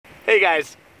Hey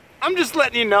guys, I'm just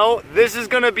letting you know this is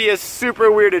gonna be a super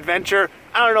weird adventure.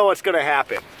 I don't know what's gonna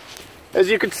happen. As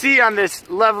you can see on this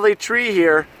lovely tree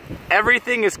here,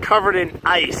 everything is covered in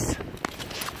ice.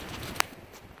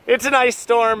 It's an ice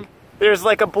storm. There's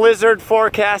like a blizzard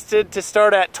forecasted to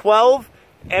start at 12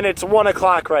 and it's 1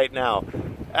 o'clock right now.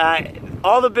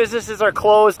 All the businesses are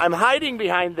closed. I'm hiding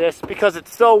behind this because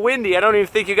it's so windy. I don't even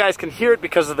think you guys can hear it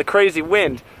because of the crazy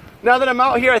wind. Now that I'm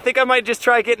out here, I think I might just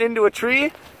try getting into a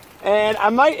tree and I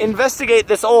might investigate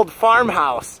this old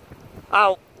farmhouse.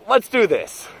 Let's do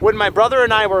this. When my brother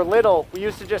and I were little, we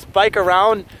used to just bike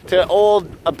around to old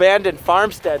abandoned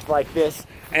farmsteads like this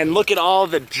and look at all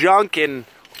the junk and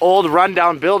old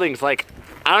rundown buildings. Like,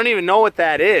 I don't even know what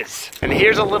that is. And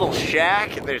here's a little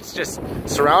shack that's just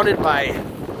surrounded by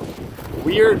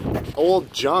weird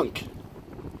old junk.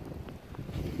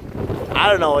 I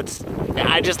don't know,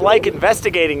 I just like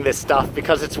investigating this stuff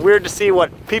because it's weird to see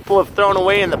what people have thrown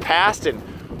away in the past and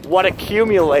what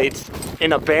accumulates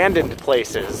in abandoned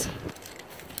places.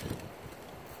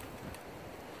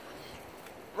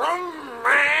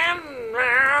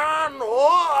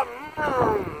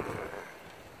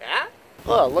 Yeah?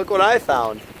 Oh, look what I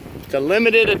found. It's a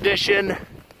limited edition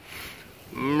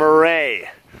Murray.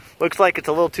 Looks like it's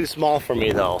a little too small for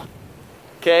me though.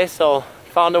 Okay, so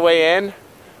found a way in.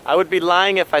 I would be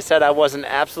lying if I said I wasn't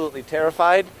absolutely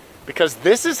terrified because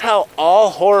this is how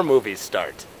all horror movies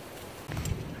start.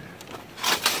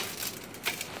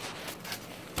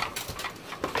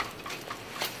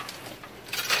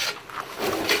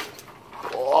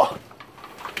 Oh.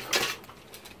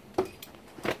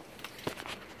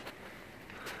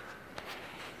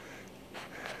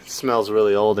 It smells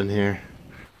really old in here.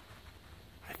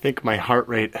 I think my heart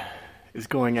rate is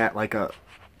going at like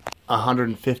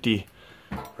 150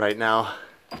 right now.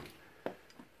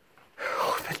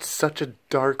 Oh, that's such a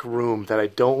dark room that I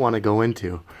don't want to go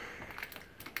into.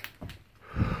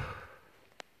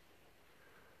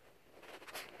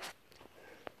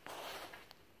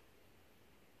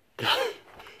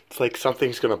 It's like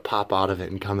something's gonna pop out of it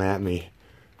and come at me.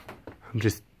 I'm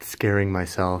just scaring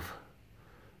myself.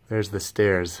 There's the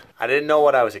stairs. I didn't know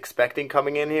what I was expecting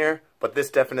coming in here, but this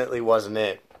definitely wasn't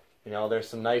it. You know, there's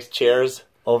some nice chairs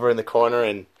over in the corner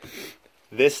and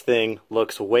this thing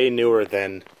looks way newer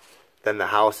than the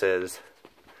house is.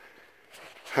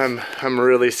 I'm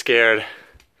really scared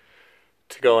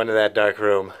to go into that dark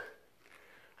room.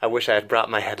 I wish I had brought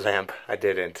my headlamp. I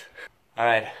didn't.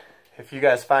 Alright, if you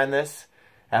guys find this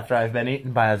after I've been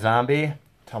eaten by a zombie,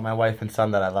 tell my wife and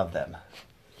son that I love them.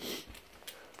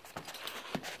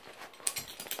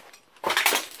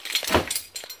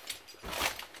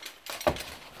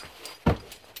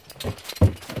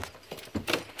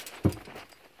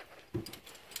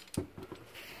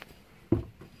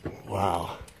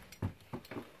 Wow.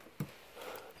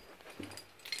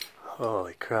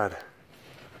 Holy crud.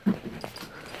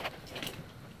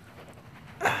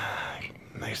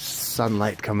 Nice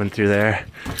sunlight coming through there.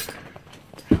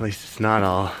 At least it's not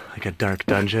all like a dark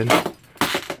dungeon.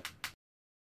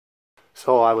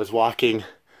 So I was walking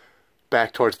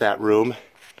back towards that room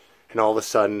and all of a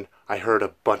sudden I heard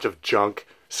a bunch of junk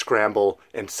scramble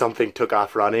and something took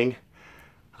off running.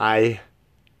 I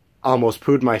almost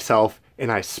pooed myself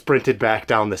and I sprinted back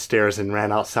down the stairs and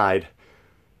ran outside.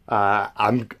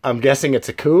 I'm guessing it's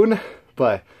a coon,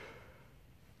 but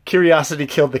curiosity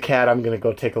killed the cat. I'm gonna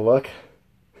go take a look.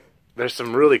 There's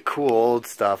some really cool old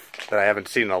stuff that I haven't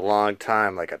seen in a long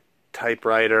time, like a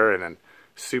typewriter and a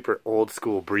super old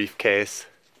school briefcase.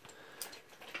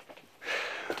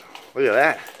 Look at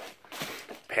that.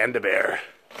 Panda bear.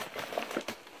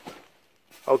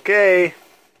 Okay,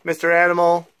 Mr.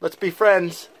 Animal, let's be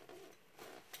friends.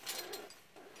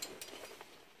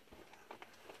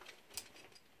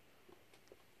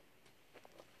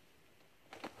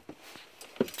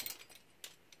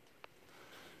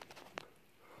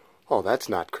 Oh, that's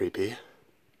not creepy.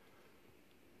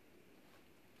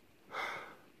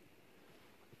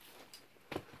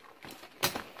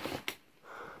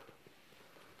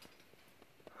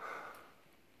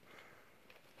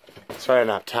 Sorry I'm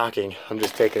not talking, I'm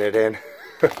just taking it in.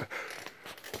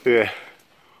 Yeah.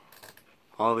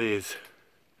 All these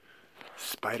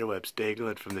spiderwebs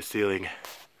dangling from the ceiling.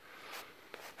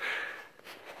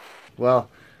 Well,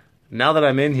 now that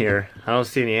I'm in here, I don't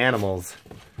see any animals.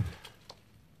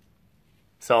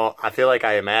 So I feel like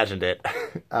I imagined it,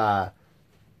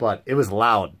 but it was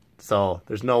loud, so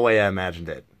there's no way I imagined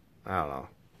it. I don't know.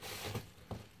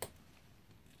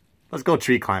 Let's go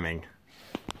tree climbing.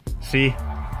 See,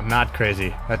 I'm not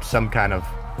crazy. That's some kind of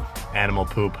animal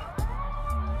poop.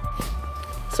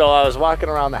 So I was walking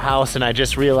around the house and I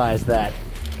just realized that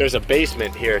there's a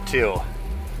basement here too.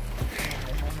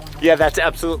 Yeah, that's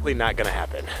absolutely not gonna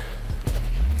happen.